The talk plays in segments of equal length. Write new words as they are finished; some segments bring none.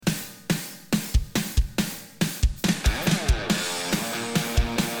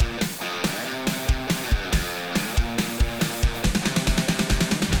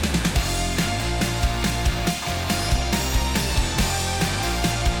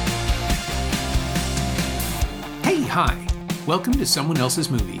Hi. Welcome to Someone Else's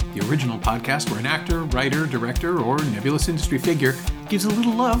Movie, the original podcast where an actor, writer, director, or nebulous industry figure gives a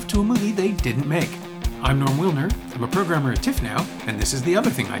little love to a movie they didn't make. I'm Norm Wilner, I'm a programmer at TIFF now, and this is the other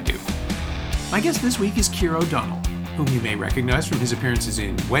thing I do. My guest this week is Keir O'Donnell, whom you may recognize from his appearances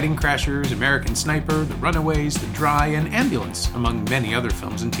in Wedding Crashers, American Sniper, The Runaways, The Dry, and Ambulance, among many other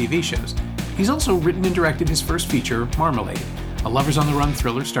films and TV shows. He's also written and directed his first feature, Marmalade, a lovers-on-the-run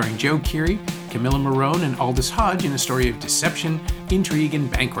thriller starring Joe Keery, Camilla Morrone, and Aldous Hodge in a story of deception, intrigue,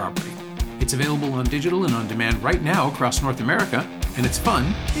 and bank robbery. It's available on digital and on demand right now across North America, and it's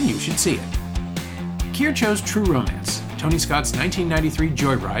fun, and you should see it. Keir chose True Romance, Tony Scott's 1993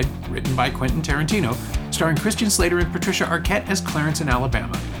 joyride, written by Quentin Tarantino, starring Christian Slater and Patricia Arquette as Clarence and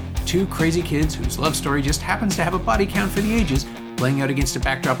Alabama, two crazy kids whose love story just happens to have a body count for the ages, playing out against a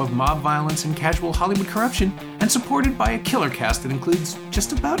backdrop of mob violence and casual Hollywood corruption, and supported by a killer cast that includes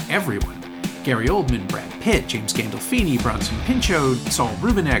just about everyone. Gary Oldman, Brad Pitt, James Gandolfini, Bronson Pinchot, Saul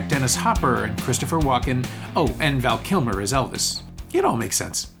Rubinek, Dennis Hopper, and Christopher Walken. Oh, and Val Kilmer as Elvis. It all makes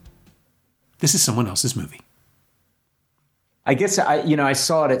sense. This is Someone Else's Movie. I guess I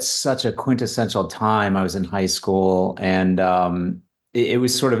saw it at such a quintessential time. I was in high school, and it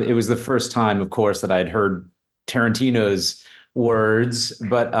was the first time, of course, that I'd heard Tarantino's words,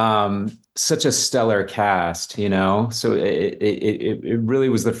 but such a stellar cast, so it really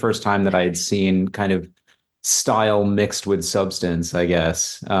was the first time that I had seen kind of style mixed with substance, I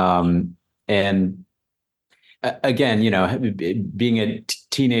guess. And again, being a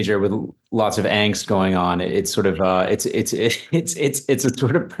teenager with lots of angst going on, it's sort of it's a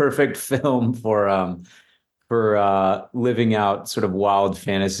sort of perfect film for living out sort of wild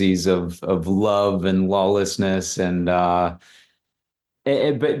fantasies of love and lawlessness. And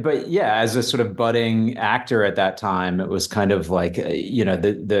but yeah, as a sort of budding actor at that time, it was kind of like,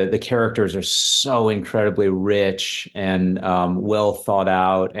 the characters are so incredibly rich and well thought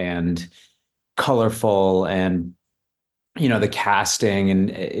out and colorful, and the casting and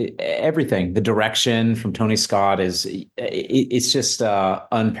everything, the direction from Tony Scott it's just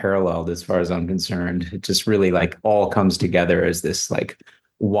unparalleled as far as I'm concerned. It just really like all comes together as this like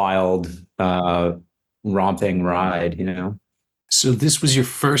wild romping ride. So this was your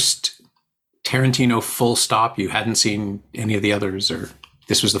first Tarantino full stop? You hadn't seen any of the others, or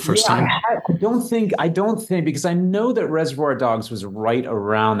this was the first time? I don't think, because I know that Reservoir Dogs was right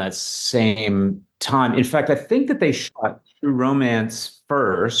around that same time. In fact, I think that they shot True Romance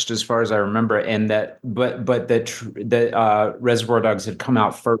first, as far as I remember, and that Reservoir Dogs had come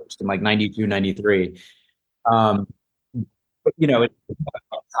out first in like 92, 93. But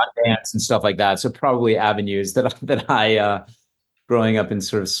Sundance and stuff like that. So probably avenues that I growing up in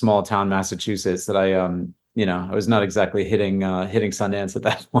sort of small town Massachusetts, that I was not exactly hitting Sundance at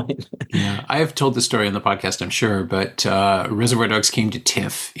that point. Yeah, I have told the story on the podcast, I'm sure, but Reservoir Dogs came to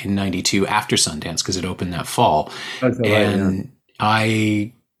TIFF in 92 after Sundance because it opened that fall.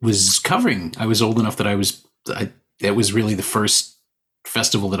 I was old enough that it was really the first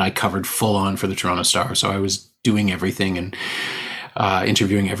festival that I covered full on for the Toronto Star. So I was doing everything and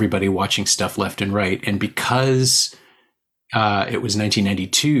interviewing everybody, watching stuff left and right. And because it was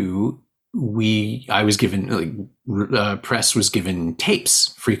 1992, press was given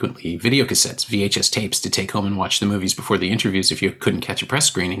tapes frequently, video cassettes, VHS tapes to take home and watch the movies before the interviews if you couldn't catch a press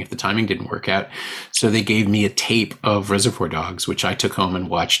screening, if the timing didn't work out. So they gave me a tape of Reservoir Dogs, which I took home and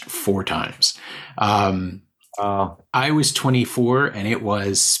watched 4 times. I was 24 and it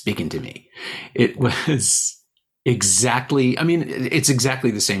was speaking to me. It was exactly, it's exactly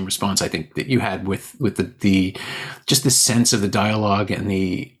the same response I think that you had with the just the sense of the dialogue and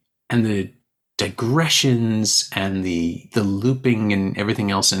the digressions and the looping and everything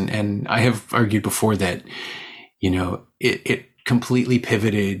else. And I have argued before that, it completely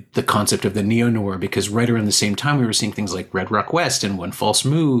pivoted the concept of the neo-noir, because right around the same time we were seeing things like Red Rock West and One False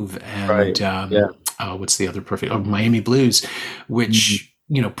Move and what's the other perfect? Miami Blues, which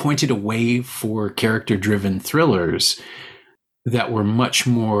pointed a way for character-driven thrillers that were much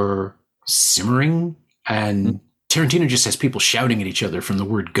more simmering, and Tarantino just has people shouting at each other from the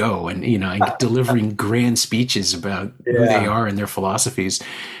word go, and delivering grand speeches about who they are and their philosophies.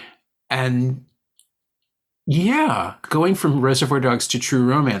 And going from Reservoir Dogs to True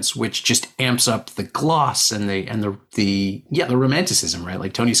Romance, which just amps up the gloss and the romanticism, right?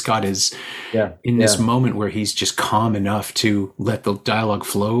 Like Tony Scott is in this moment where he's just calm enough to let the dialogue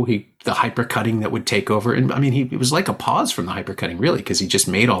flow. The hypercutting that would take over. And it was like a pause from the hypercutting, really, because he just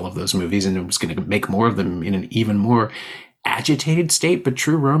made all of those movies and was going to make more of them in an even more agitated state. But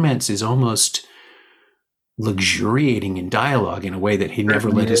True Romance is almost luxuriating in dialogue in a way that he never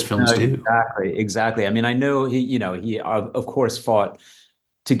let his films No, do. exactly. I mean, I know he of course fought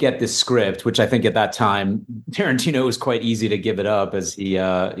to get this script, which I think at that time Tarantino was quite easy to give it up as he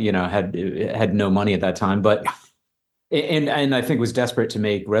had no money at that time, but and I think was desperate to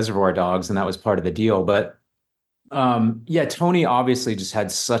make Reservoir Dogs, and that was part of the deal. But yeah, Tony obviously just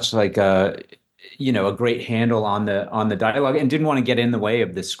had such like a great handle on the dialogue and didn't want to get in the way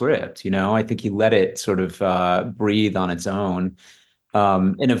of the script. I think he let it sort of breathe on its own.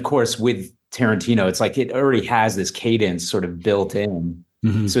 And of course, with Tarantino, it's like it already has this cadence sort of built in.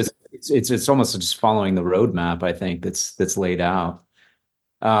 Mm-hmm. So it's almost just following the roadmap, I think, that's laid out.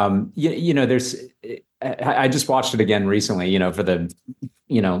 There's I just watched it again recently, for the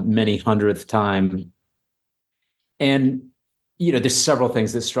many hundredth time. And there's several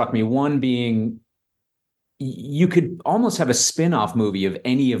things that struck me. One being you could almost have a spin-off movie of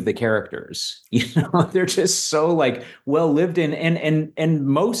any of the characters. They're just so like well lived in and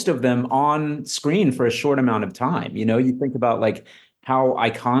most of them on screen for a short amount of time. You think about like how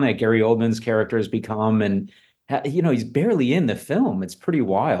iconic Gary Oldman's character has become, and he's barely in the film. It's pretty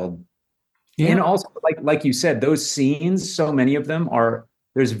wild. Yeah. And also like you said, those scenes, so many of them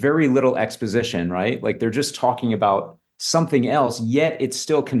there's very little exposition, right? Like they're just talking about something else, yet it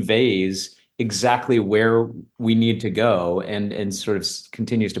still conveys exactly where we need to go and sort of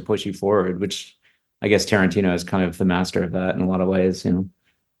continues to push you forward, which I guess Tarantino is kind of the master of that in a lot of ways.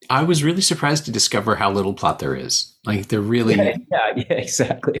 I was really surprised to discover how little plot there is. Like they're really, yeah,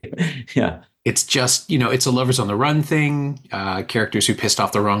 exactly. Yeah. It's just, it's a lovers on the run thing, characters who pissed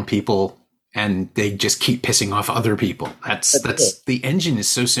off the wrong people and they just keep pissing off other people. That's the engine is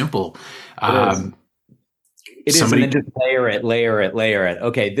so simple. It is, and then just layer it.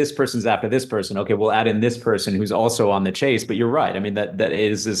 Okay, this person's after this person. Okay, we'll add in this person who's also on the chase. But you're right. I mean, that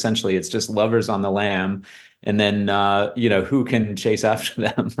is essentially, it's just lovers on the lam, and then who can chase after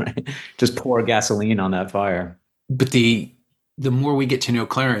them, right? Just pour gasoline on that fire. But the more we get to know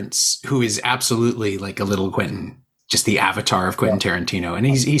Clarence, who is absolutely like a little Quentin, just the avatar of Quentin Tarantino, and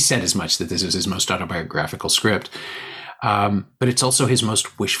he said as much that this is his most autobiographical script. But it's also his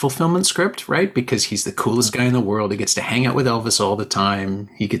most wish fulfillment script, right? Because he's the coolest guy in the world. He gets to hang out with Elvis all the time.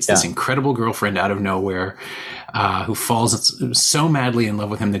 He gets this incredible girlfriend out of nowhere, who falls so madly in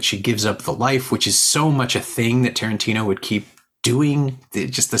love with him that she gives up the life, which is so much a thing that Tarantino would keep doing.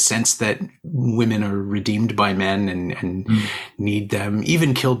 Just the sense that women are redeemed by men and need them.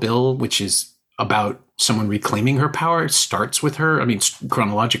 Even Kill Bill, which is about someone reclaiming her power, starts with her. I mean,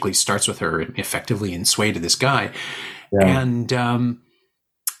 chronologically starts with her effectively in sway to this guy. Yeah.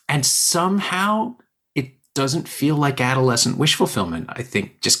 And somehow it doesn't feel like adolescent wish fulfillment. I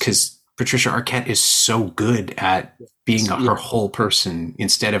think just because Patricia Arquette is so good at being her whole person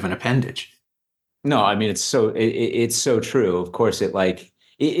instead of an appendage. No, I mean it's so true. Of course, it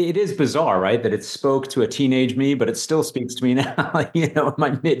is bizarre, right? That it spoke to a teenage me, but it still speaks to me now, in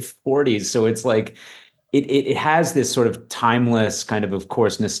my mid-40s. So it's like it has this sort of timeless kind of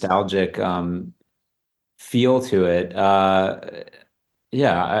course, nostalgic feel to it. I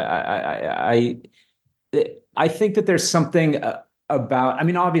think that there's something about, I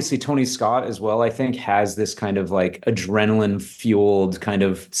mean, obviously Tony Scott as well, I think has this kind of like adrenaline fueled kind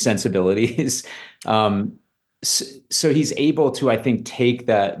of sensibilities. So he's able to, I think, take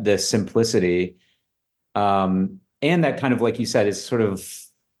the simplicity, and that kind of, like you said, is sort of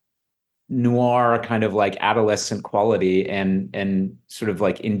noir kind of like adolescent quality and sort of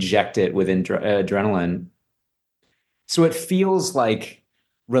like inject it with adrenaline. So it feels like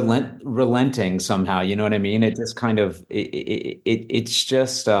relenting somehow, you know what I mean? It just kind of, it's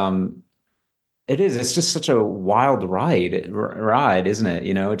just, it's just such a wild ride, isn't it?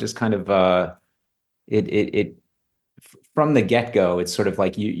 It just kind of, it from the get-go, it's sort of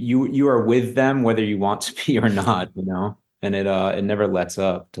like you are with them, whether you want to be or not, and it never lets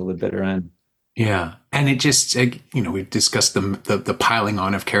up till the bitter end. Yeah. And it just, we've discussed the piling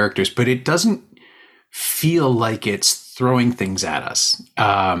on of characters, but it doesn't feel like it's throwing things at us.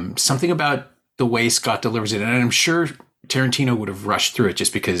 Something about the way Scott delivers it, and I'm sure Tarantino would have rushed through it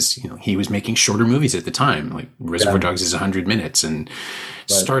just because he was making shorter movies at the time. Like Reservoir Dogs is 100 minutes and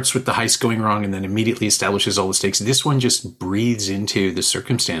starts with the heist going wrong and then immediately establishes all the stakes. This one just breathes into the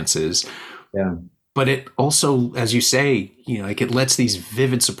circumstances. Yeah. But it also, as you say, it lets these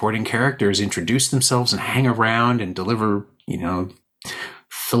vivid supporting characters introduce themselves and hang around and deliver,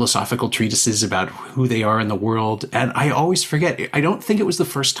 philosophical treatises about who they are in the world. And I always forget, I don't think it was the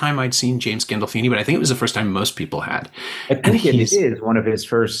first time I'd seen James Gandolfini, but I think it was the first time most people had. I think it is one of his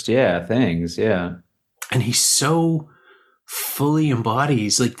first, things. Yeah. And he so fully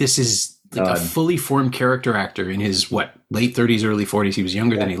embodies, like, this is like a fully formed character actor in his late 30s, early 40s. He was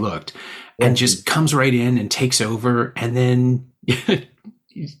younger than he looked, and just comes right in and takes over, and then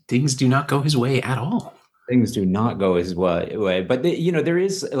things do not go his way at all. Things do not go his way, but there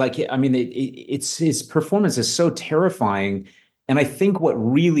is like, I mean, it's his performance is so terrifying, and I think what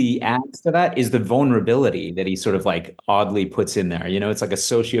really adds to that is the vulnerability that he sort of like oddly puts in there. It's like a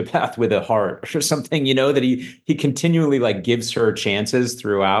sociopath with a heart or something. That he continually like gives her chances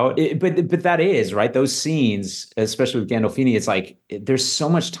throughout. But that is right. Those scenes, especially with Gandolfini, it's like there's so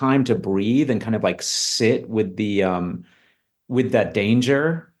much time to breathe and kind of like sit with the with that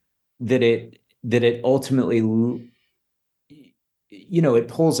danger that it ultimately, it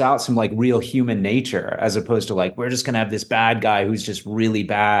pulls out some like real human nature, as opposed to like, we're just going to have this bad guy who's just really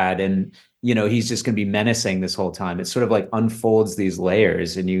bad. And, he's just going to be menacing this whole time. It sort of like unfolds these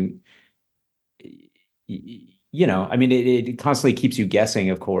layers, and I mean, it constantly keeps you guessing,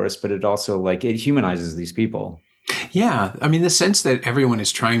 of course, but it also like, it humanizes these people. Yeah. I mean, the sense that everyone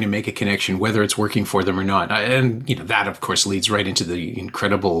is trying to make a connection, whether it's working for them or not. And, that, of course, leads right into the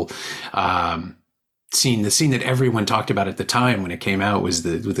incredible scene. The scene that everyone talked about at the time when it came out was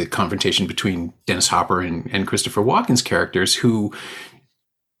the confrontation between Dennis Hopper and Christopher Walken's characters, who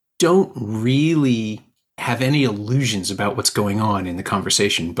don't really have any illusions about what's going on in the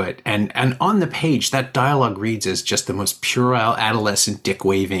conversation. But and on the page, that dialogue reads as just the most puerile adolescent dick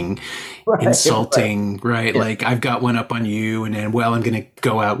waving, insulting, right? Yeah. Like, I've got one up on you, and then, I'm going to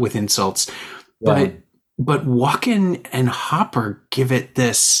go out with insults. Yeah. But Walken and Hopper give it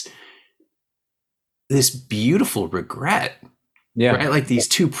this beautiful regret. Yeah. Right? Like these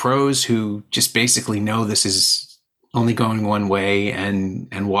two pros who just basically know this is only going one way, and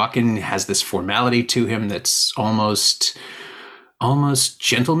Walken has this formality to him that's almost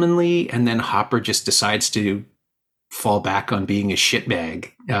gentlemanly, and then Hopper just decides to fall back on being a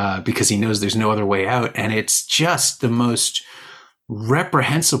shitbag because he knows there's no other way out, and it's just the most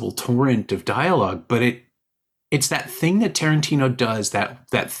reprehensible torrent of dialogue. But it's that thing that Tarantino does,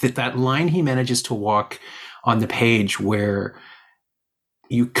 that line he manages to walk on the page, where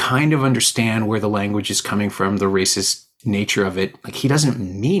you kind of understand where the language is coming from, the racist nature of it. Like, he doesn't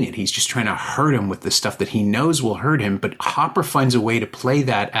mean it. He's just trying to hurt him with the stuff that he knows will hurt him. But Hopper finds a way to play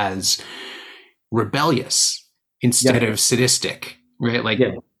that as rebellious instead of sadistic, right? Like,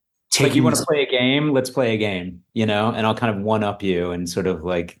 like, you want to play a game? Let's play a game, and I'll kind of one up you and sort of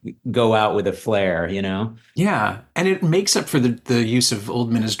like go out with a flair, Yeah. And it makes up for the use of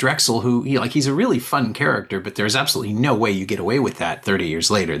Oldman as Drexel, who he's a really fun character, but there's absolutely no way you get away with that 30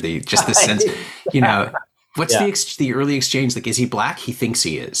 years later. Just the sense, what's the early exchange? Like, is he black? He thinks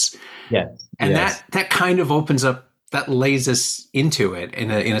he is. Yeah. And that kind of opens up, that lays us into it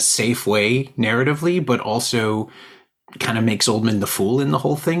in a safe way narratively, but also kind of makes Oldman the fool in the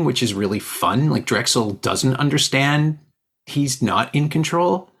whole thing, which is really fun. Like, Drexel doesn't understand he's not in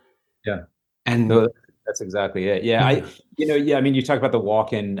control. Yeah. And that's exactly it. Yeah. I mean, you talk about the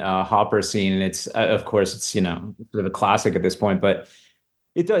Walken Hopper scene, and it's, of course, it's, sort of a classic at this point, but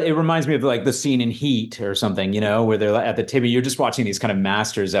it reminds me of like the scene in Heat or something, where they're at the table, you're just watching these kind of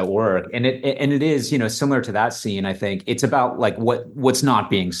masters at work. And it is, similar to that scene. I think it's about like what's not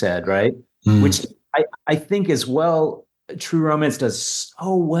being said. Right. Which I think as well, True Romance does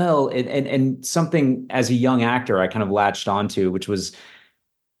so well, and something as a young actor I kind of latched onto, which was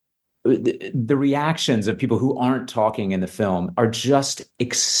the reactions of people who aren't talking in the film are just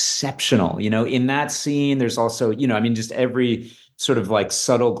exceptional. In that scene, there's also, just every sort of like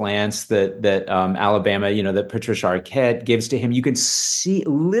subtle glance that Alabama, that Patricia Arquette gives to him. You can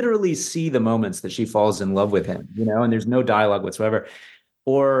literally see the moments that she falls in love with him, and there's no dialogue whatsoever.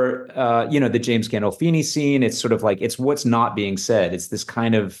 Or, the James Gandolfini scene, it's sort of like, it's what's not being said. It's this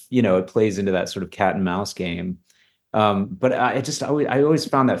kind of, it plays into that sort of cat and mouse game. But I always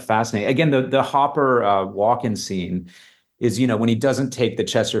found that fascinating. Again, the Hopper Walken scene is, when he doesn't take the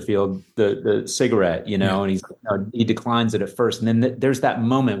Chesterfield, the cigarette, and he declines it at first. And then there's that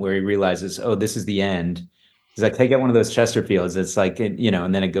moment where he realizes, oh, this is the end. He's like, take out one of those Chesterfields. It's like,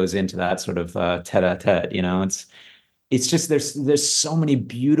 and then it goes into that sort of tete-a-tete, it's just, there's so many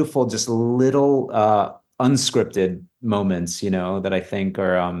beautiful, just little unscripted moments, that I think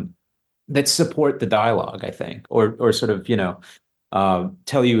are, that support the dialogue, I think, or sort of,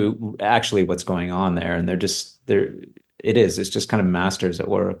 tell you actually what's going on there. And it's just kind of masters at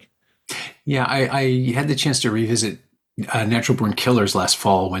work. Yeah. I had the chance to revisit Natural Born Killers last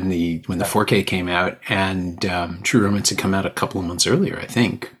fall when the 4K came out, and True Romance had come out a couple of months earlier, I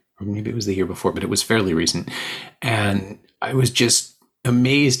think. Or maybe it was the year before, but it was fairly recent. And I was just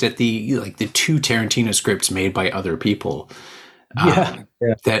amazed at the two Tarantino scripts made by other people that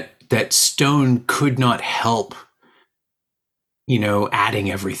that Stone could not help,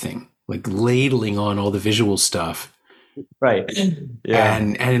 adding everything, like ladling on all the visual stuff. Right. Yeah.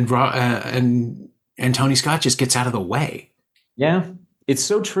 And Tony Scott just gets out of the way. Yeah. It's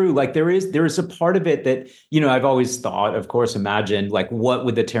so true. Like there is a part of it that, I've always thought, of course, imagined like what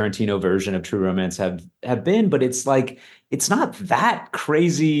would the Tarantino version of True Romance have been, but it's like it's not that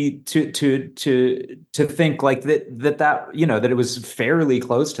crazy to think like that it was fairly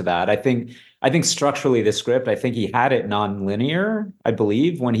close to that. I think structurally the script, I think he had it non-linear, I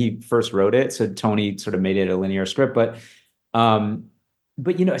believe, when he first wrote it. So Tony sort of made it a linear script, but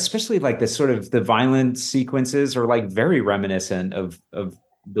especially like the sort of the violent sequences are like very reminiscent of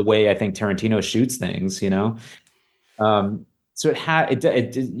the way I think Tarantino shoots things, so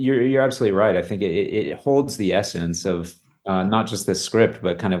you're absolutely right. I think it holds the essence of not just the script,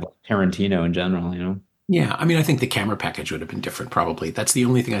 but kind of Tarantino in general, Yeah, I mean, I think the camera package would have been different. Probably that's the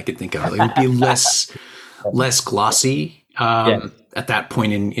only thing I could think of. It would be less glossy. At that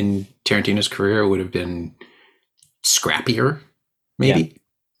point in Tarantino's career, it would have been scrappier, maybe.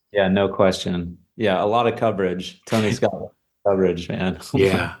 Yeah, no question. Yeah, a lot of coverage. Tony Scott coverage, man.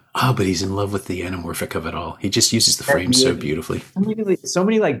 Yeah. Oh, but he's in love with the anamorphic of it all. He just uses the frame so beautifully. So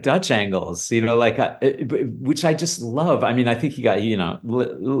many like Dutch angles, like, which I just love. I mean, I think he got,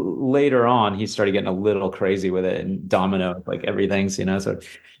 later on, he started getting a little crazy with it and Domino, like everything's, so,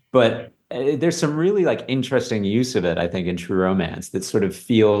 but there's some really like interesting use of it, I think, in True Romance that sort of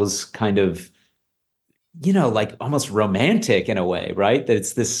feels kind of, like almost romantic in a way, right? That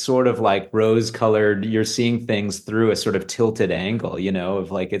it's this sort of like rose-colored, you're seeing things through a sort of tilted angle,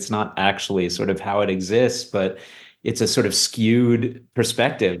 of like, it's not actually sort of how it exists, but it's a sort of skewed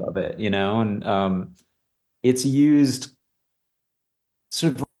perspective of it, and it's used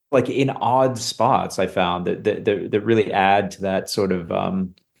sort of like in odd spots, I found that really add to that sort of,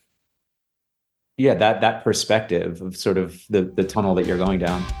 that perspective of sort of the tunnel that you're going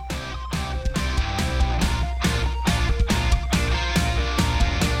down.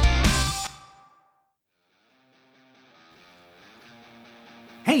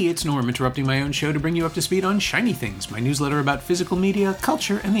 Hey, it's Norm, interrupting my own show to bring you up to speed on Shiny Things, my newsletter about physical media,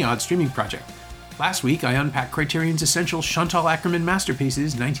 culture, and the odd streaming project. Last week, I unpacked Criterion's essential Chantal Akerman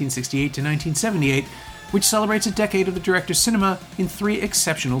masterpieces, 1968 to 1978, which celebrates a decade of the director's cinema in 3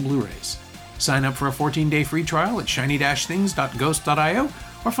 exceptional Blu-rays. Sign up for a 14-day free trial at shiny-things.ghost.io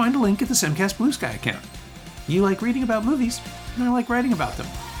or find a link at the Semcast Blue Sky account. You like reading about movies, and I like writing about them.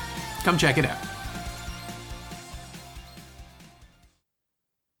 Come check it out.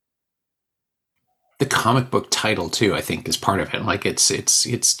 The comic book title too, I think, is part of it. Like it's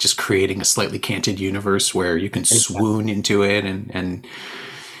just creating a slightly canted universe where you can swoon into it, and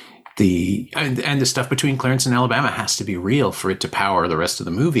the stuff between Clarence and Alabama has to be real for it to power the rest of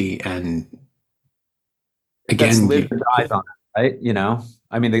the movie. And again, live and dies on it, right?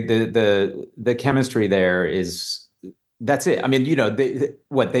 I mean, the chemistry there is. That's it. I mean,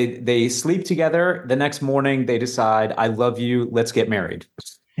 they sleep together. The next morning, they decide, "I love you. Let's get married."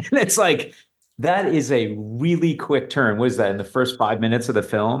 And it's like. That is a really quick turn. What is that in the first 5 minutes of the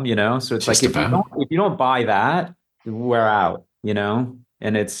film? So it's just like if you don't buy that, we're out.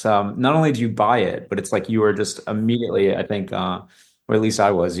 And it's not only do you buy it, but it's like you are just immediately, I think, or at least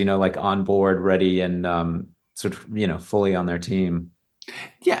I was, like on board, ready, and sort of fully on their team.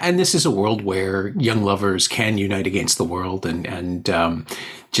 Yeah, and this is a world where young lovers can unite against the world and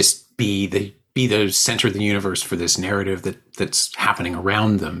just be the center of the universe for this narrative that's happening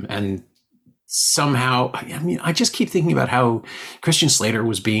around them. And somehow, I mean, I just keep thinking about how Christian Slater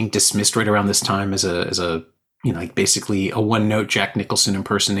was being dismissed right around this time as a like basically a one-note Jack Nicholson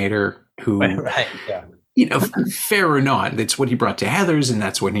impersonator who, right, yeah. Fair or not, that's what he brought to Heathers, and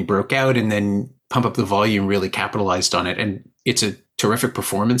that's when he broke out. And then Pump Up the Volume really capitalized on it, and it's a terrific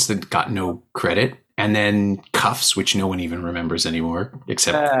performance that got no credit. And then Cuffs, which no one even remembers anymore,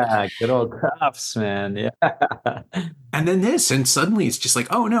 except good old Cuffs, man. Yeah. And then this, and suddenly it's just like,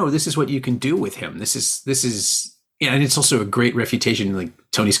 oh no, this is what you can do with him. This is, and it's also a great refutation. Like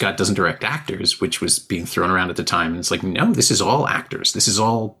Tony Scott doesn't direct actors, which was being thrown around at the time. And it's like, no, this is all actors. This is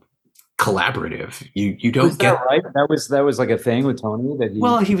all collaborative. You don't get right. That was like a thing with Tony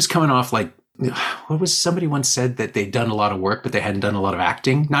that he was coming off like. What was somebody once said that they'd done a lot of work, but they hadn't done a lot of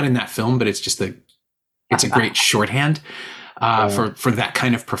acting. Not in that film, but it's just it's a great shorthand for that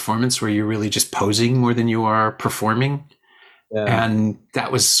kind of performance where you're really just posing more than you are performing. Yeah. And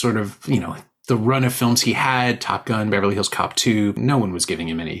that was sort of, the run of films he had, Top Gun, Beverly Hills Cop 2, no one was giving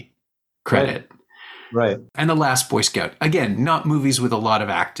him any credit. Right. and The Last Boy Scout. Again, not movies with a lot of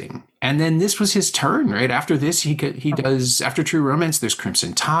acting. And then this was his turn, right? After this, he does, after True Romance, there's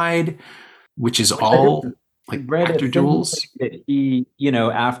Crimson Tide, which is Which I all like read a actor thing duels. that he,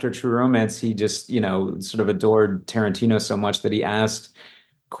 after True Romance, he just, sort of adored Tarantino so much that he asked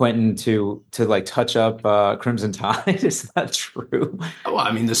Quentin to like touch up Crimson Tide. Is that true? Well,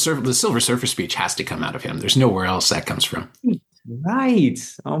 I mean, the Silver Surfer speech has to come out of him. There's nowhere else that comes from. Right.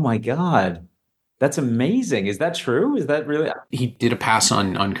 Oh my God. That's amazing. Is that true? Is that really? He did a pass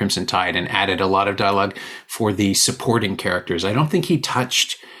on Crimson Tide and added a lot of dialogue for the supporting characters. I don't think he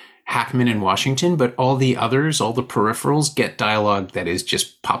touched Hackman and Washington, but all the others, all the peripherals, get dialogue that is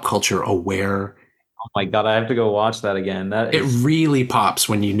just pop culture aware. Oh my God, I have to go watch that again. It really pops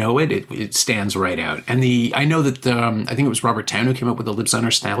when you know it. It stands right out. And I know that I think it was Robert Town who came up with the Libs on Our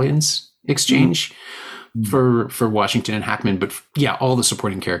Stallions exchange for Washington and Hackman. But yeah, all the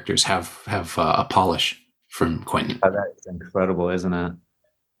supporting characters have a polish from Quentin. Oh, that is incredible, isn't it?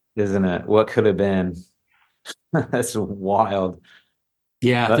 Isn't it? What could have been? That's wild.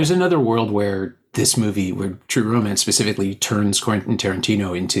 Yeah, there's another world where this movie, where True Romance specifically, turns Quentin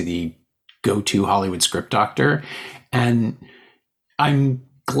Tarantino into the go-to Hollywood script doctor. And I'm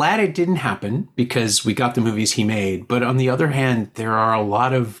glad it didn't happen because we got the movies he made. But on the other hand, there are a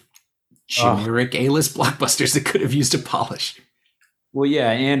lot of generic A-list blockbusters that could have used a polish. Well,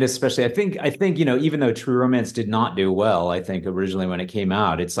 yeah, and especially I think even though True Romance did not do well, I think originally when it came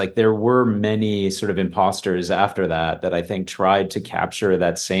out, it's like there were many sort of imposters after that I think tried to capture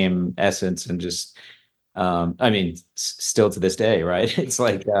that same essence and just I mean, still to this day, right? It's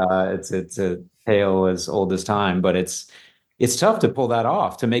like it's a tale as old as time, but it's tough to pull that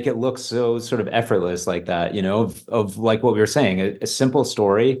off, to make it look so sort of effortless like that, of like what we were saying, a simple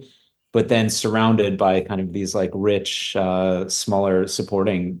story, but then surrounded by kind of these like rich, smaller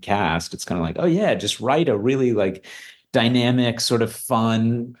supporting cast. It's kind of like, oh yeah, just write a really like dynamic, sort of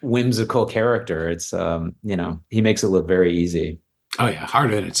fun, whimsical character. It's he makes it look very easy. Oh yeah,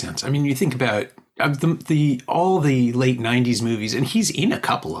 hard in it sounds. I mean, you think about all the late '90s movies, and he's in a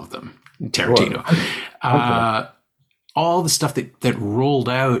couple of them. Tarantino, okay. All the stuff that rolled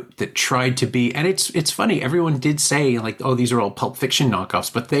out that tried to be, and it's funny. Everyone did say like, "Oh, these are all Pulp Fiction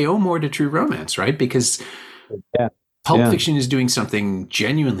knockoffs," but they owe more to True Romance, right? Because Pulp Fiction is doing something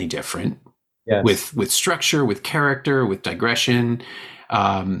genuinely different, with structure, with character, with digression.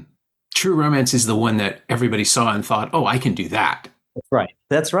 True Romance is the one that everybody saw and thought, "Oh, I can do that."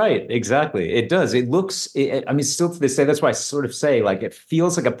 That's right. Exactly. It does. It looks, I mean, still to this day, that's why I sort of say like, it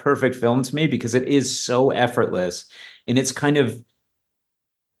feels like a perfect film to me because it is so effortless and it's kind of,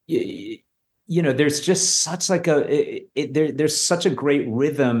 there's just such like there's such a great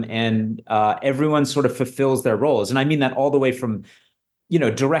rhythm and everyone sort of fulfills their roles. And I mean that all the way from,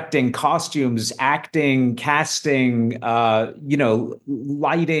 directing, costumes, acting, casting,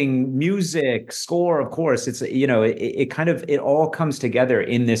 lighting, music, score, of course. It's, it all comes together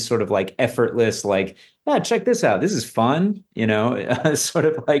in this sort of like effortless, like, yeah, check this out. This is fun, sort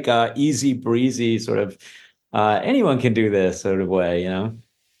of like easy breezy sort of anyone can do this sort of way,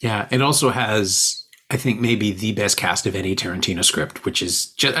 Yeah. It also has, I think, maybe the best cast of any Tarantino script, which is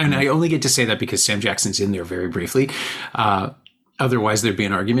just, and I only get to say that because Sam Jackson's in there very briefly. Otherwise, there'd be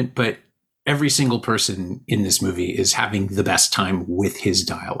an argument. But every single person in this movie is having the best time with his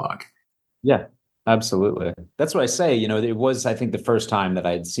dialogue. Yeah, absolutely. That's what I say. It was, I think, the first time that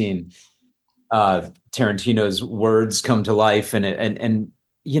I had seen Tarantino's words come to life, and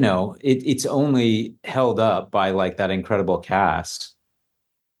it's only held up by like that incredible cast.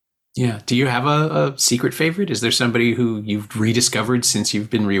 Yeah. Do you have a secret favorite? Is there somebody who you've rediscovered since you've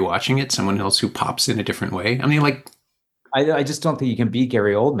been rewatching it? Someone else who pops in a different way? I mean, like, I just don't think you can beat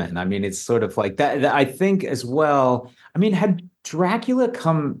Gary Oldman. I mean, it's sort of like that. I think as well. I mean, had Dracula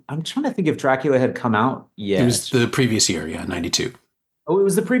come? I'm trying to think if Dracula had come out yet. It was the previous year, yeah, 92. Oh, it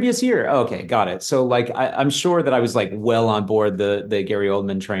was the previous year. Okay, got it. So, like, I'm sure that I was like well on board the Gary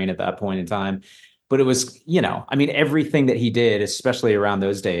Oldman train at that point in time. But it was, I mean, everything that he did, especially around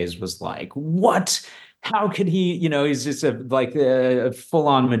those days, was like, what? How could he? He's just a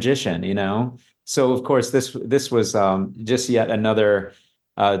full-on magician. So of course this was just yet another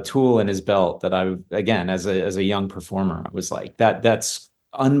tool in his belt that I, again, as a young performer, I was like, that's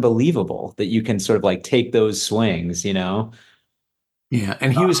unbelievable that you can sort of like take those swings, Yeah,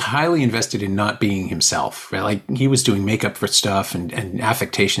 and he was highly invested in not being himself, right? Like he was doing makeup for stuff and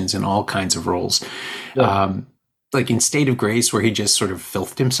affectations in all kinds of roles. Yeah. Like in State of Grace, where he just sort of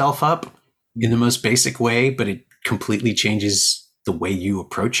filthed himself up in the most basic way, but it completely changes the way you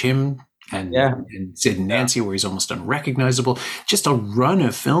approach him. And Sid and Nancy, where he's almost unrecognizable. Just a run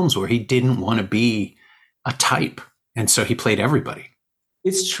of films where he didn't want to be a type. And so he played everybody.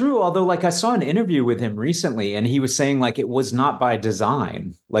 It's true, although like I saw an interview with him recently and he was saying like it was not by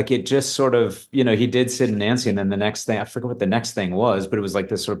design. Like it just sort of, he did Sid and Nancy and then the next thing, I forget what the next thing was, but it was like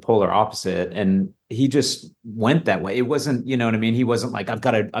this sort of polar opposite. And he just went that way. It wasn't, you know what I mean? He wasn't like, I've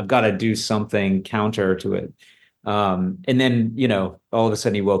got to do something counter to it. And then, all of a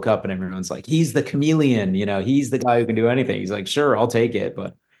sudden he woke up and everyone's like, he's the chameleon, he's the guy who can do anything. He's like, sure, I'll take it.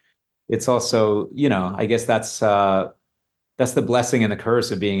 But it's also, I guess that's the blessing and the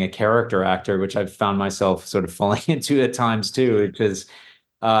curse of being a character actor, which I've found myself sort of falling into at times too, because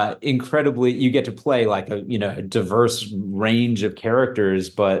incredibly you get to play like a diverse range of characters,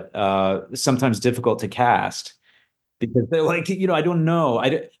 but sometimes difficult to cast because they're like, I don't know.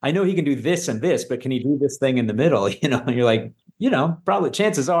 I know he can do this and this, but can he do this thing in the middle? And you're like, probably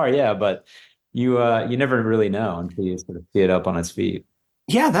chances are, yeah, but you never really know until you sort of see it up on its feet.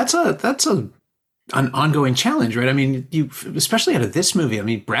 Yeah, that's an ongoing challenge, right? I mean, you, especially out of this movie, I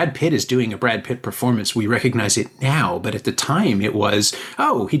mean, Brad Pitt is doing a Brad Pitt performance. We recognize it now, but at the time it was,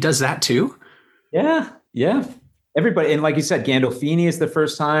 oh, he does that too? Yeah, yeah. Everybody, and like you said, Gandolfini is the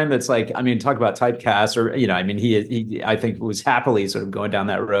first time. It's like, I mean, talk about typecast, or I mean, he I think was happily sort of going down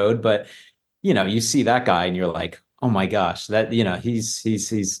that road. But you see that guy, and you're like, oh my gosh, that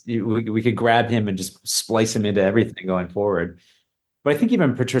we could grab him and just splice him into everything going forward. But I think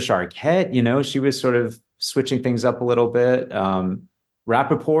even Patricia Arquette, she was sort of switching things up a little bit.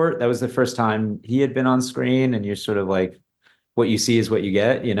 Rappaport, that was the first time he had been on screen, and you're sort of like, what you see is what you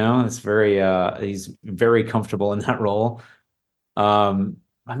get, It's very he's very comfortable in that role. I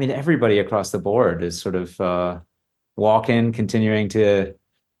mean, everybody across the board is sort of walking, continuing to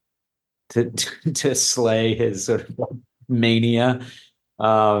slay his sort of mania.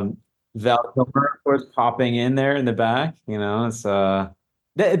 Val Kilmer, of course, popping in there in the back, it's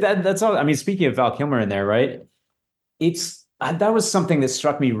that's all. I mean, speaking of Val Kilmer in there, right? It's that was something that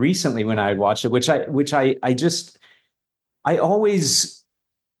struck me recently when I watched it, which I always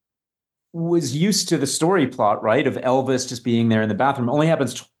was used to the story plot, right? Of Elvis just being there in the bathroom. It only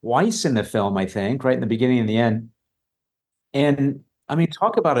happens twice in the film, I think, right in the beginning and the end. And I mean,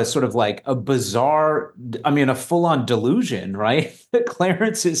 talk about a sort of like a bizarre, a full-on delusion, right? That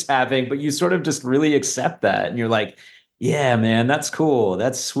Clarence is having, but you sort of just really accept that. And you're like, yeah, man, that's cool.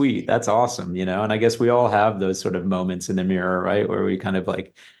 That's sweet. That's awesome, And I guess we all have those sort of moments in the mirror, right? Where we kind of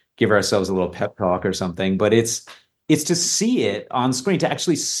like give ourselves a little pep talk or something. But it's to see it on screen, to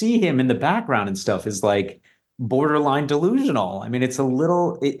actually see him in the background and stuff is like borderline delusional. I mean, it's a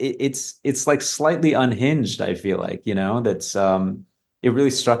little, it's like slightly unhinged, I feel like, that's, it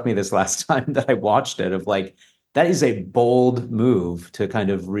really struck me this last time that I watched it of like, that is a bold move to kind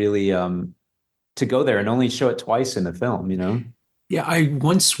of really, to go there and only show it twice in the film, Yeah, I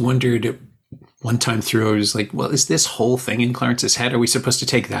once wondered one time through, I was like, well, is this whole thing in Clarence's head? Are we supposed to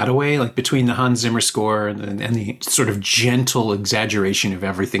take that away? Like between the Hans Zimmer score and the sort of gentle exaggeration of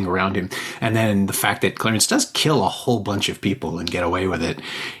everything around him, and then the fact that Clarence does kill a whole bunch of people and get away with it.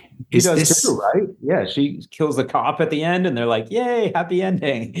 Is this too, right? Yeah, she kills the cop at the end and they're like, yay, happy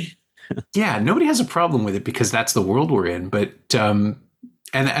ending. Yeah, nobody has a problem with it because that's the world we're in. But and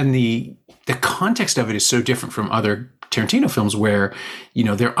the context of it is so different from other Tarantino films where,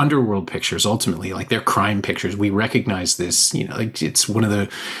 they're underworld pictures ultimately, like they're crime pictures. We recognize this, like it's one of the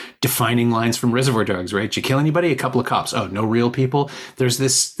defining lines from Reservoir Dogs, right? Did you kill anybody? A couple of cops. Oh, no real people. There's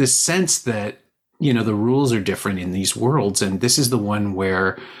this sense that, the rules are different in these worlds. And this is the one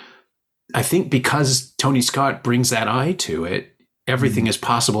where I think because Tony Scott brings that eye to it, everything is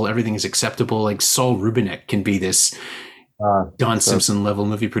possible. Everything is acceptable. Like Saul Rubinek can be this Don Simpson level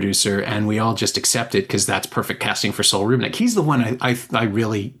movie producer, and we all just accept it because that's perfect casting for Saul Rubinek. He's the one I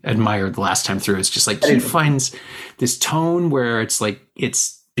really admired the last time through. It's just like he finds this tone where it's like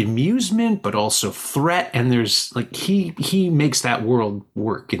it's bemusement but also threat, and there's like he makes that world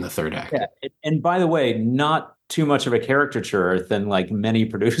work in the third act. Yeah, and by the way, not too much of a caricature than like many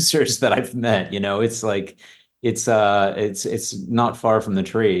producers that I've met. It's like it's not far from the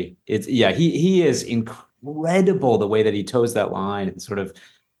tree. He is incredible the way that he toes that line and sort of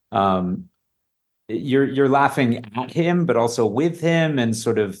you're laughing at him but also with him and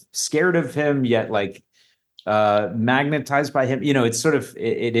sort of scared of him yet like magnetized by him. It's sort of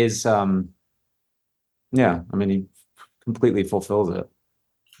it is he completely fulfills it.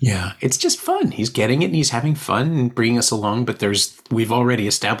 Yeah, it's just fun. He's getting it and he's having fun and bringing us along, but we've already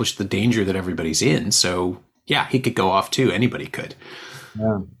established the danger that everybody's in. So yeah, he could go off too. Anybody could.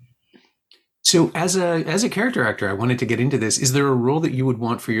 Yeah. So as a character actor, I wanted to get into this. Is there a role that you would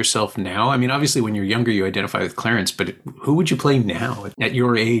want for yourself now? I mean, obviously when you're younger, you identify with Clarence, but who would you play now at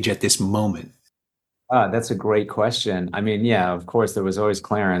your age at this moment? That's a great question. I mean, yeah, of course, there was always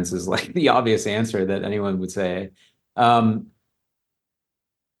Clarence is like the obvious answer that anyone would say. Um,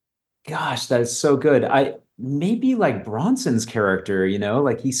 Gosh, that is so good. I maybe like Bronson's character,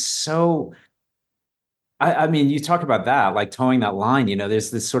 like he's so. I mean, you talk about that, like towing that line. There's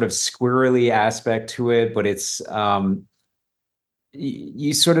this sort of squirrely aspect to it, but it's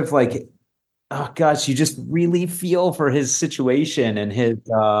you sort of like, oh gosh, you just really feel for his situation and his.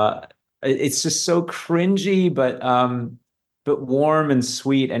 It's just so cringy, but warm and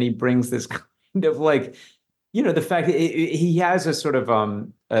sweet, and he brings this kind of like the fact that he has a sort of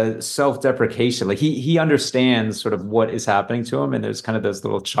a self-deprecation, like he understands sort of what is happening to him, and there's kind of those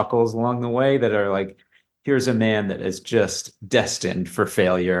little chuckles along the way that are like, here's a man that is just destined for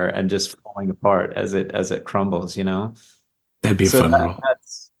failure and just falling apart as it crumbles. That'd be a So fun role.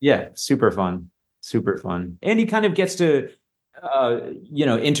 that's yeah, super fun, and he kind of gets to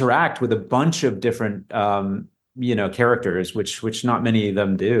interact with a bunch of different characters, which not many of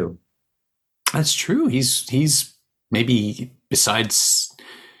them do. That's true. He's maybe besides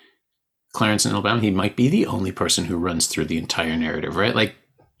Clarence and Alabama, he might be the only person who runs through the entire narrative, right? Like,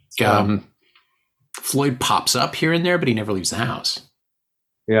 Floyd pops up here and there, but he never leaves the house.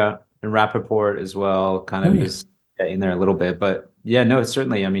 Yeah, and Rappaport as well, kind of is in there a little bit, but yeah, no,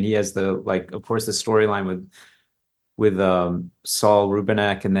 certainly. I mean, he has of course, the storyline with Saul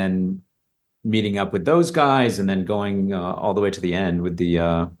Rubinek, and then meeting up with those guys, and then going all the way to the end with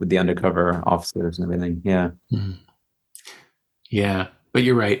the undercover officers and everything. Yeah, yeah, but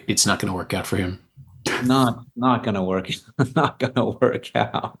you're right. It's not going to work out for him. Not gonna work. Not gonna work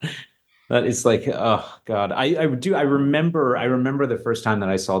out. That is like, oh God. I remember the first time that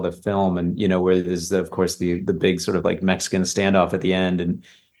I saw the film, and where there's of course the big sort of like Mexican standoff at the end, and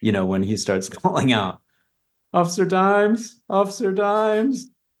when he starts calling out, Officer Dimes, Officer Dimes,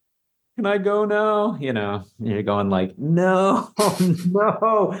 can I go now? You're going like, no,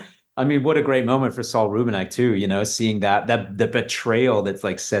 no. I mean, what a great moment for Saul Rubinek too, seeing that the betrayal that's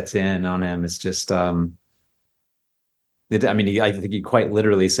like sets in on him. It's just I think he quite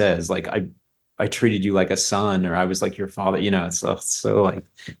literally says, like, I treated you like a son, or I was like your father. It's so like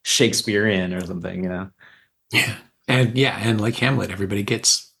Shakespearean or something. Yeah, and like Hamlet,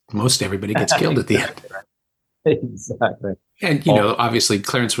 most everybody gets killed at the end. Exactly. And obviously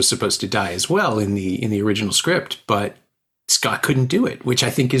Clarence was supposed to die as well in the original script, but Scott couldn't do it, which I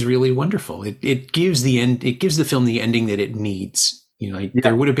think is really wonderful. It gives the film the ending that it needs.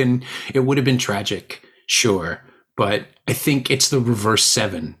 It would have been tragic, sure. But I think it's the reverse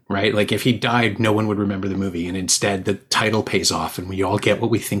Seven, right? Like if he died, no one would remember the movie. And instead the title pays off and we all get what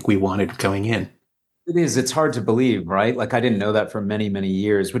we think we wanted going in. It is. It's hard to believe, right? Like I didn't know that for many, many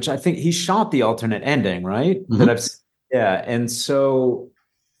years, which I think he shot the alternate ending, right? Mm-hmm. Yeah. And so,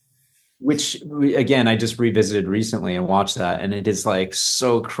 again, I just revisited recently and watched that. And it is like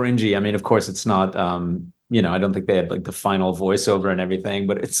so cringy. I mean, of course it's not, I don't think they had like the final voiceover and everything,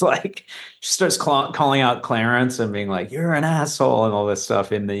 but it's like she starts calling out Clarence and being like, "You're an asshole," and all this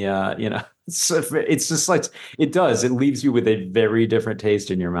stuff in the, it's just like it leaves you with a very different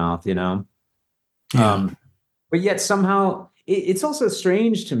taste in your mouth. Yeah. But yet somehow it's also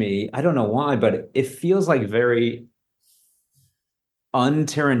strange to me. I don't know why, but it feels like very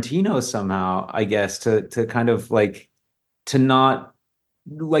un-Tarantino somehow, I guess, to kind of like to not,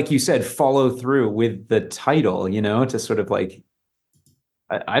 like you said, follow through with the title, to sort of like,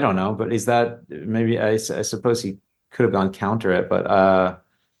 I don't know, but is that maybe, I suppose he could have gone counter it, but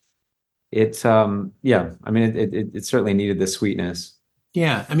yeah, I mean, it certainly needed the sweetness.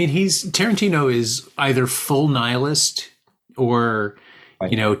 Yeah. I mean, Tarantino is either full nihilist or,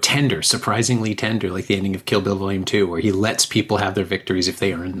 tender, surprisingly tender, like the ending of Kill Bill Volume 2, where he lets people have their victories if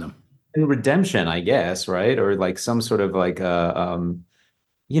they earn them. And redemption, I guess, right? Or like some sort of like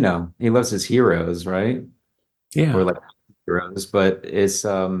he loves his heroes, right? Yeah. Or like heroes, but it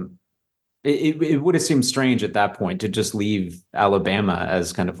would have seemed strange at that point to just leave Alabama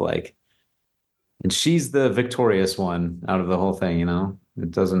as kind of like, and she's the victorious one out of the whole thing.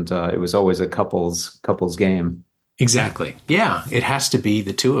 It doesn't. It was always a couples game. Exactly. Yeah. It has to be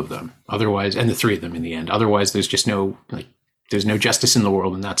the two of them. Otherwise, and the three of them in the end. Otherwise, there's just there's no justice in the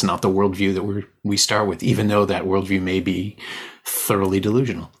world, and that's not the worldview that we start with, even though that worldview may be thoroughly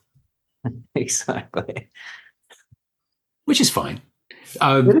delusional. Exactly. Which is fine.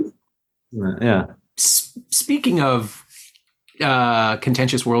 Yeah. Speaking of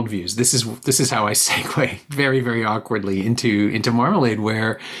contentious worldviews, this is how I segue very, very awkwardly into Marmalade,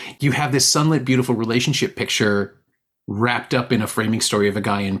 where you have this sunlit, beautiful relationship picture wrapped up in a framing story of a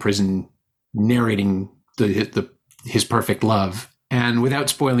guy in prison narrating his perfect love. And without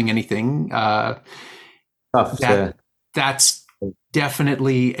spoiling anything, tough that to. that's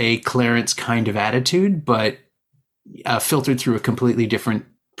definitely a Clarence kind of attitude, but filtered through a completely different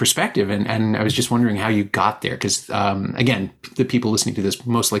perspective. And I was just wondering how you got there, because again, the people listening to this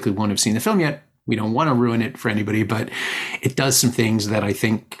most likely won't have seen the film yet. We don't want to ruin it for anybody, but it does some things that I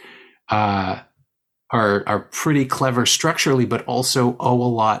think are pretty clever structurally, but also owe a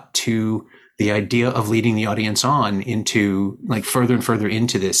lot to the idea of leading the audience on into like further and further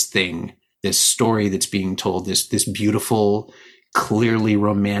into this thing, this story that's being told, this beautiful, clearly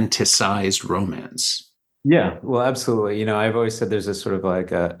romanticized romance. Yeah, well, absolutely. I've always said there's a sort of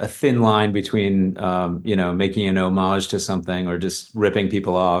like a thin line between, making an homage to something or just ripping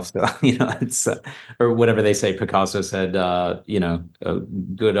people off. So, it's, or whatever they say, Picasso said, a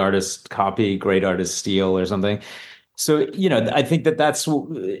good artist copy, great artist steal or something. So, I think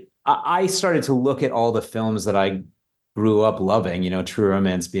I started to look at all the films that I grew up loving, True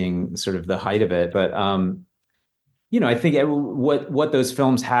Romance being sort of the height of it. But, I think what those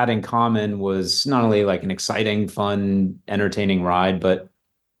films had in common was not only like an exciting, fun, entertaining ride, but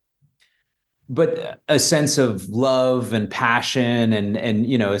a sense of love and passion and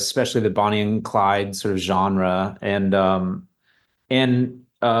especially the Bonnie and Clyde sort of genre and a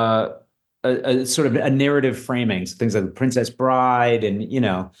sort of a narrative framing, so things like The Princess Bride and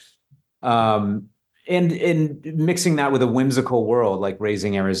um, and mixing that with a whimsical world like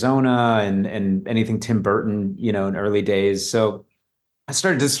Raising Arizona and anything Tim Burton, in early days. So I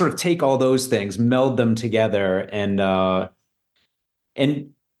started to sort of take all those things, meld them together, and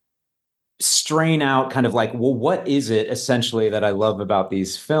strain out kind of like, well, what is it essentially that I love about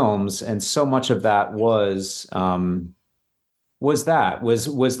these films? And so much of that was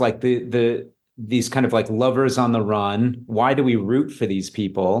like these kind of like lovers on the run. Why do we root for these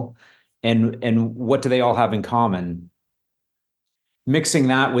people? And what do they all have in common? Mixing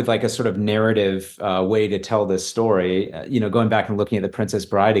that with like a sort of narrative way to tell this story, going back and looking at The Princess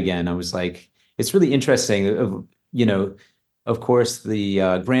Bride again, I was like, it's really interesting. Of course,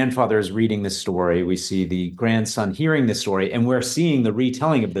 the grandfather is reading the story. We see the grandson hearing the story, and we're seeing the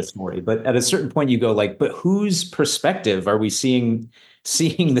retelling of the story. But at a certain point, you go like, but whose perspective are we seeing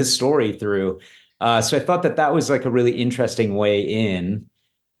this story through? So I thought that was like a really interesting way in.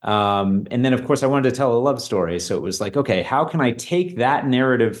 And then, of course, I wanted to tell a love story. So it was like, okay, how can I take that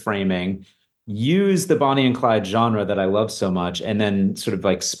narrative framing, use the Bonnie and Clyde genre that I love so much, and then sort of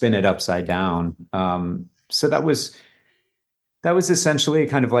like spin it upside down? So that was essentially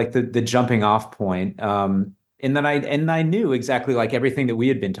kind of like the jumping off point. And I knew exactly like everything that we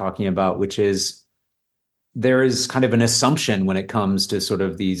had been talking about, which is there is kind of an assumption when it comes to sort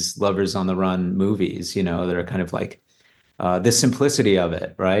of these lovers on the run movies, that are kind of like the simplicity of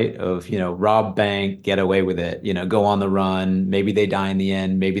it, right? Of, rob bank, get away with it, go on the run. Maybe they die in the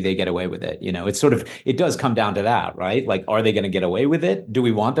end. Maybe they get away with it. It's sort of, it does come down to that, right? Like, are they going to get away with it? Do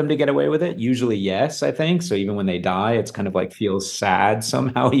we want them to get away with it? Usually, yes, I think. So even when they die, it's kind of like feels sad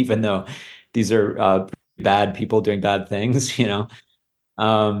somehow, even though these are bad people doing bad things.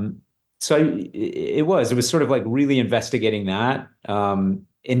 Um, so it was sort of like really investigating that and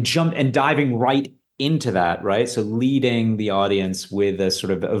diving right into that, right? So leading the audience with a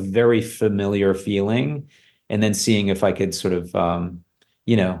sort of a very familiar feeling, and then seeing if I could sort of,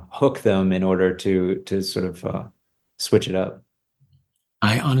 hook them in order to sort of switch it up.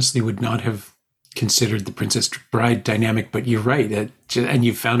 I honestly would not have considered the Princess Bride dynamic, but you're right. And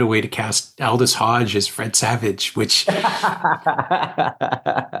you've found a way to cast Aldous Hodge as Fred Savage, which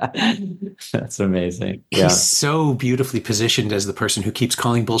that's amazing. Yeah. He's so beautifully positioned as the person who keeps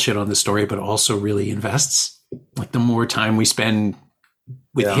calling bullshit on the story, but also really invests. Like the more time we spend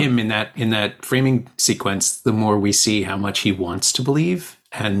with him in that framing sequence, the more we see how much he wants to believe.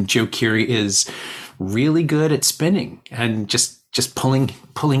 And Joe Keery is really good at spinning and just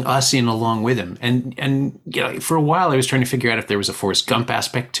pulling us in along with him. And for a while I was trying to figure out if there was a Forrest Gump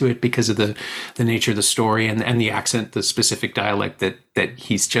aspect to it because of the nature of the story and the accent, the specific dialect that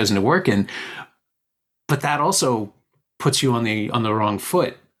he's chosen to work in. But that also puts you on the wrong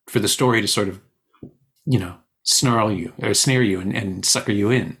foot for the story to sort of, snarl you or snare you and sucker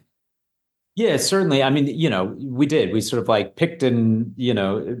you in. Yeah, certainly. I mean, we sort of like picked and,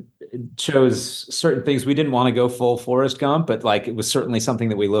 chose certain things. We didn't want to go full Forrest Gump, but like it was certainly something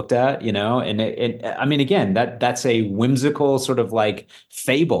that we looked at, and I mean, again, that's a whimsical sort of like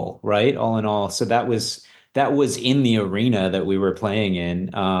fable, right? All in all. So that was in the arena that we were playing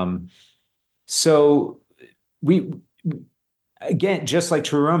in. So we, again, just like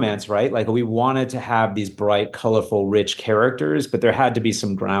True Romance, right? Like we wanted to have these bright, colorful, rich characters, but there had to be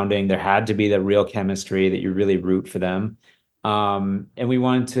some grounding. There had to be the real chemistry that you really root for them. And we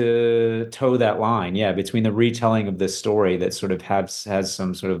wanted to toe that line, yeah, between the retelling of this story that sort of has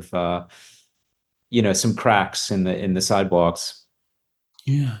some sort of some cracks in the sidewalks.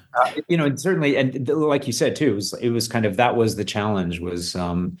 Yeah. And certainly, and like you said too, it was kind of, that was the challenge, was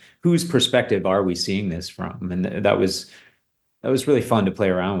whose perspective are we seeing this from? And that was really fun to play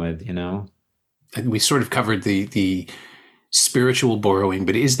around with, And we sort of covered the spiritual borrowing,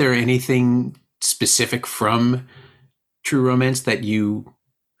 but is there anything specific from True Romance that you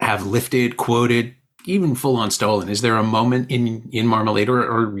have lifted, quoted, even full on stolen? Is there a moment in Marmalade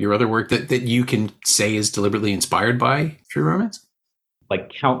or your other work that you can say is deliberately inspired by True Romance?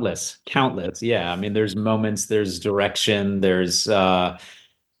 Like countless. Yeah. I mean, there's moments, there's direction, there's, I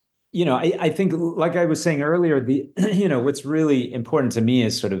think, like I was saying earlier, what's really important to me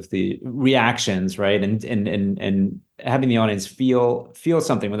is sort of the reactions, right? And having the audience feel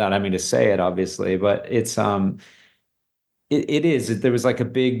something without having to say it, obviously. But there was like a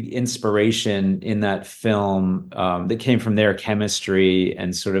big inspiration in that film that came from their chemistry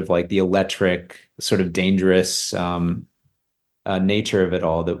and sort of like the electric, sort of dangerous nature of it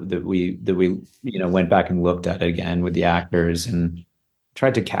all, that we went back and looked at it again with the actors and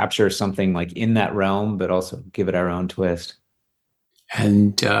tried to capture something like in that realm, but also give it our own twist.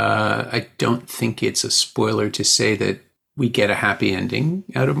 And I don't think it's a spoiler to say that we get a happy ending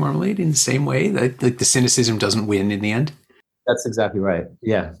out of Marmalade in the same way that like the cynicism doesn't win in the end. That's exactly right.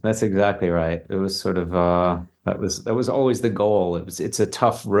 Yeah, that's exactly right. It was sort of that was always the goal. It's a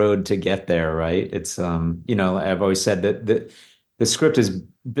tough road to get there, right? It's I've always said that the script is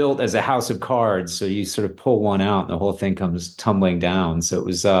built as a house of cards, so you sort of pull one out and the whole thing comes tumbling down. So it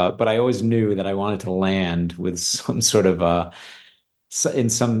was but I always knew that I wanted to land with some sort of in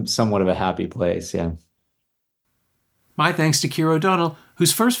somewhat of a happy place, yeah. My thanks to Keir O'Donnell,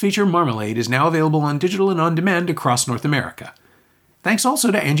 whose first feature, Marmalade, is now available on digital and on demand across North America. Thanks also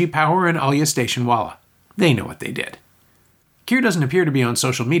to Angie Power and Alia Stationwala. They know what they did. Keir doesn't appear to be on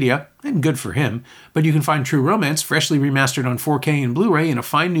social media, and good for him, but you can find True Romance freshly remastered on 4K and Blu-ray in a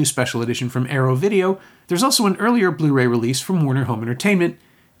fine new special edition from Arrow Video. There's also an earlier Blu-ray release from Warner Home Entertainment,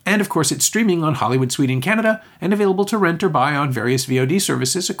 and of course it's streaming on Hollywood Suite in Canada and available to rent or buy on various VOD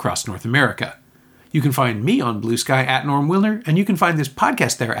services across North America. You can find me on Blue Sky at Norm Wilner, and you can find this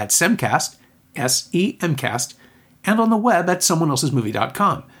podcast there at Semcast, SEMcast, and on the web at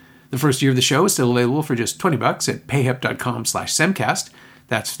someoneelsesmovie.com. The first year of the show is still available for just $20 at payhip.com/Semcast.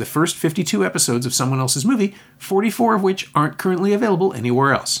 That's the first 52 episodes of Someone Else's Movie, 44 of which aren't currently available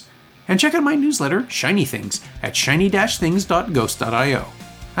anywhere else. And check out my newsletter, Shiny Things, at shiny-things.ghost.io.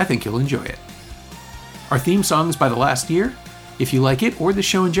 I think you'll enjoy it. Our theme song is by The Last Year. If you like it or the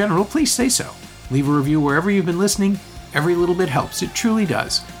show in general, please say so. Leave a review wherever you've been listening. Every little bit helps. It truly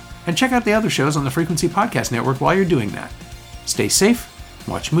does. And check out the other shows on the Frequency Podcast Network while you're doing that. Stay safe,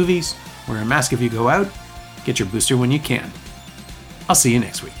 watch movies, wear a mask if you go out, get your booster when you can. I'll see you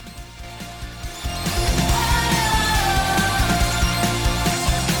next week.